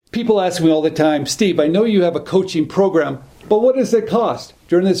People ask me all the time, Steve, I know you have a coaching program, but what does it cost?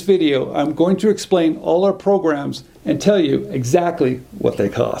 During this video, I'm going to explain all our programs and tell you exactly what they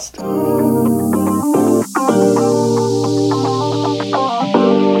cost.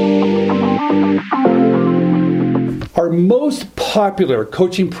 Our most popular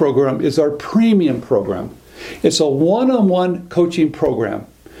coaching program is our premium program. It's a one-on-one coaching program.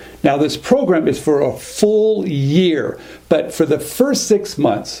 Now, this program is for a full year, but for the first 6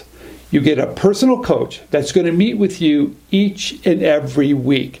 months, you get a personal coach that's going to meet with you each and every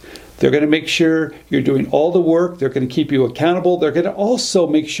week. They're going to make sure you're doing all the work. They're going to keep you accountable. They're going to also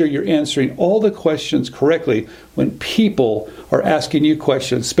make sure you're answering all the questions correctly when people are asking you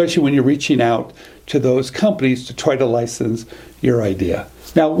questions, especially when you're reaching out to those companies to try to license your idea.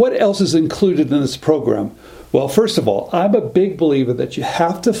 Now, what else is included in this program? Well, first of all, I'm a big believer that you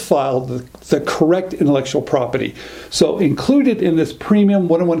have to file the correct intellectual property. So included in this premium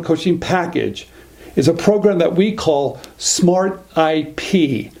one-on-one coaching package is a program that we call Smart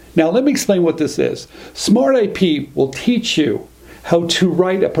IP. Now, let me explain what this is. Smart IP will teach you how to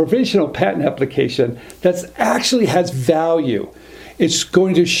write a provisional patent application that actually has value. It's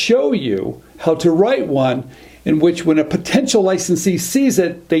going to show you how to write one in which when a potential licensee sees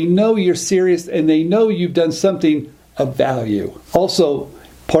it, they know you're serious and they know you've done something of value. Also,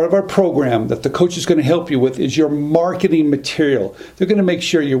 part of our program that the coach is going to help you with is your marketing material. They're going to make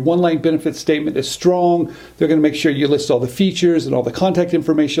sure your one-line benefit statement is strong. They're going to make sure you list all the features and all the contact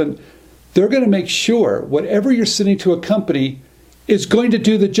information. They're going to make sure whatever you're sending to a company is going to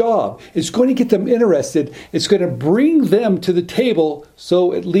do the job. It's going to get them interested. It's going to bring them to the table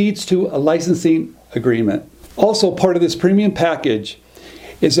so it leads to a licensing agreement. Also, part of this premium package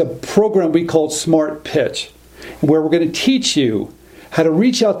is a program we call Smart Pitch, where we're going to teach you how to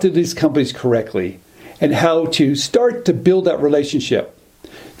reach out to these companies correctly and how to start to build that relationship.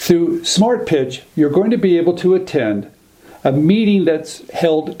 Through Smart Pitch, you're going to be able to attend a meeting that's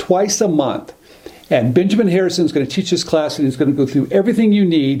held twice a month. And Benjamin Harrison is going to teach this class, and he's going to go through everything you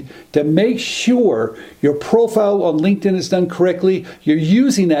need to make sure your profile on LinkedIn is done correctly. You're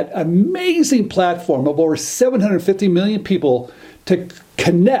using that amazing platform of over 750 million people to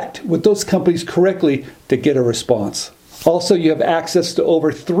connect with those companies correctly to get a response. Also, you have access to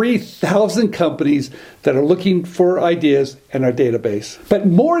over 3,000 companies that are looking for ideas in our database. But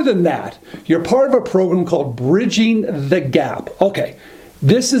more than that, you're part of a program called Bridging the Gap. Okay.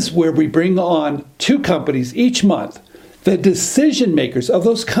 This is where we bring on 2 companies each month, the decision makers of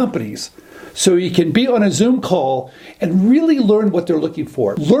those companies, so you can be on a Zoom call and really learn what they're looking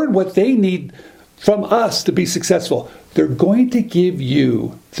for, learn what they need from us to be successful. They're going to give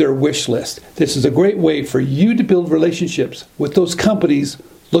you their wish list. This is a great way for you to build relationships with those companies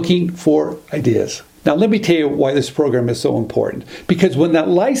looking for ideas. Now, let me tell you why this program is so important. Because when that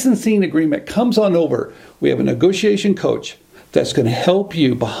licensing agreement comes on over, we have a negotiation coach that's going to help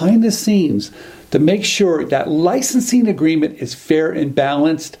you behind the scenes to make sure that licensing agreement is fair and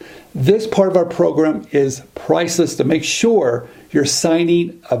balanced. This part of our program is priceless to make sure you're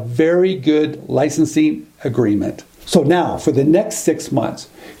signing a very good licensing agreement. So now, for the next 6 months,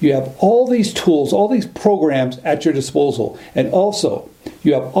 you have all these tools, all these programs at your disposal. And also,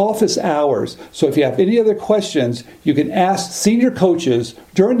 you have office hours. So if you have any other questions, you can ask senior coaches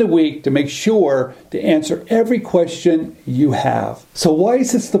during the week to make sure to answer every question you have. So why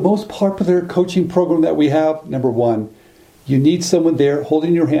is this the most popular coaching program that we have? Number one, you need someone there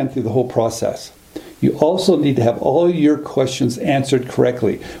holding your hand through the whole process. You also need to have all your questions answered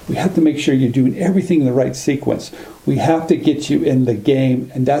correctly. We have to make sure you're doing everything in the right sequence. We have to get you in the game,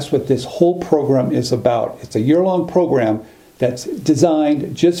 and that's what this whole program is about. It's a year-long program that's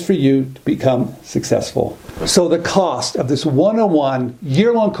designed just for you to become successful. So the cost of this one-on-one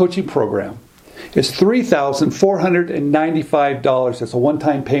year-long coaching program is $3,495. That's a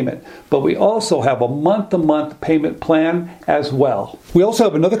one-time payment. But we also have a month-to-month payment plan as well. We also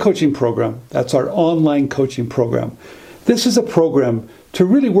have another coaching program. That's our online coaching program. This is a program to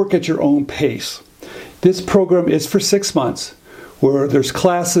really work at your own pace. This program is for 6 months, where there's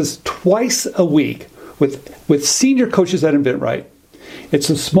classes twice a week with senior coaches at inventRight. It's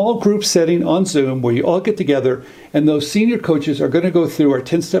a small group setting on Zoom where you all get together, and those senior coaches are going to go through our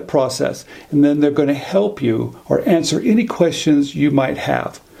 10-step process, and then they're going to help you or answer any questions you might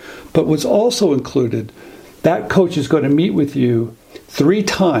have. But what's also included, that coach is going to meet with you 3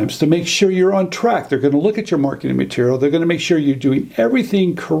 times to make sure you're on track. They're going to look at your marketing material. They're going to make sure you're doing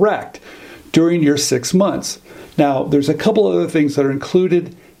everything correct during your 6 months. Now, there's a couple other things that are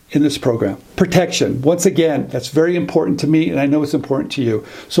included in this program. Protection. Once again, that's very important to me, and I know it's important to you.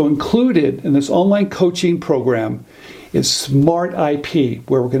 So included in this online coaching program is Smart IP,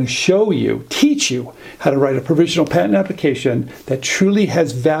 where we're going to show you, teach you how to write a provisional patent application that truly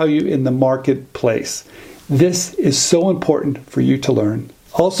has value in the marketplace. This is so important for you to learn.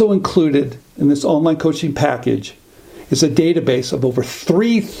 Also included in this online coaching package is a database of over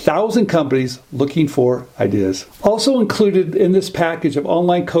 3,000 companies looking for ideas. Also included in this package of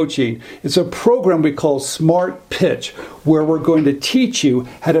online coaching is a program we call Smart Pitch, where we're going to teach you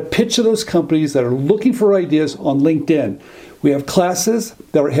how to pitch to those companies that are looking for ideas on LinkedIn. We have classes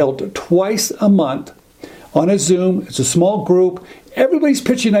that are held twice a month on a Zoom. It's a small group. Everybody's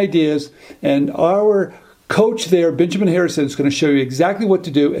pitching ideas, and our coach there, Benjamin Harrison, is going to show you exactly what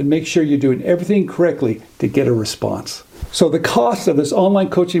to do and make sure you're doing everything correctly to get a response. So the cost of this online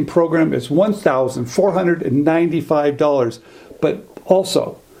coaching program is $1,495, but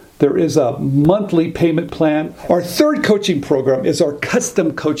also there is a monthly payment plan. Our third coaching program is our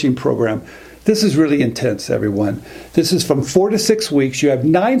custom coaching program. This is really intense, everyone. This is from 4 to 6 weeks. You have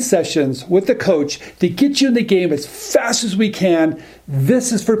 9 sessions with the coach to get you in the game as fast as we can.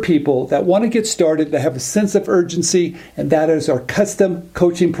 This is for people that want to get started, that have a sense of urgency, and that is our custom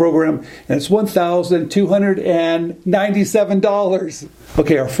coaching program, and it's $1,297.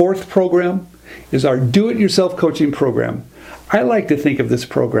 Okay, our fourth program is our do-it-yourself coaching program. I like to think of this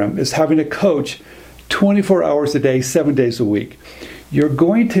program as having a coach 24 hours a day, 7 days a week. You're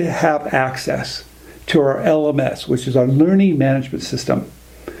going to have access to our LMS, which is our learning management system.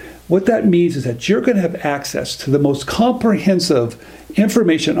 What that means is that you're going to have access to the most comprehensive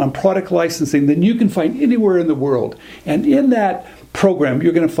information on product licensing than you can find anywhere in the world. And in that program,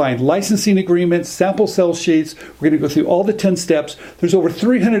 you're going to find licensing agreements, sample sell sheets. We're going to go through all the 10 steps. There's over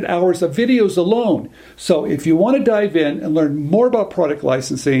 300 hours of videos alone. So if you want to dive in and learn more about product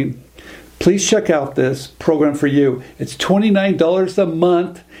licensing, please check out this program for you. It's $29 a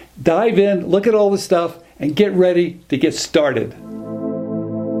month. Dive in, look at all the stuff, and get ready to get started.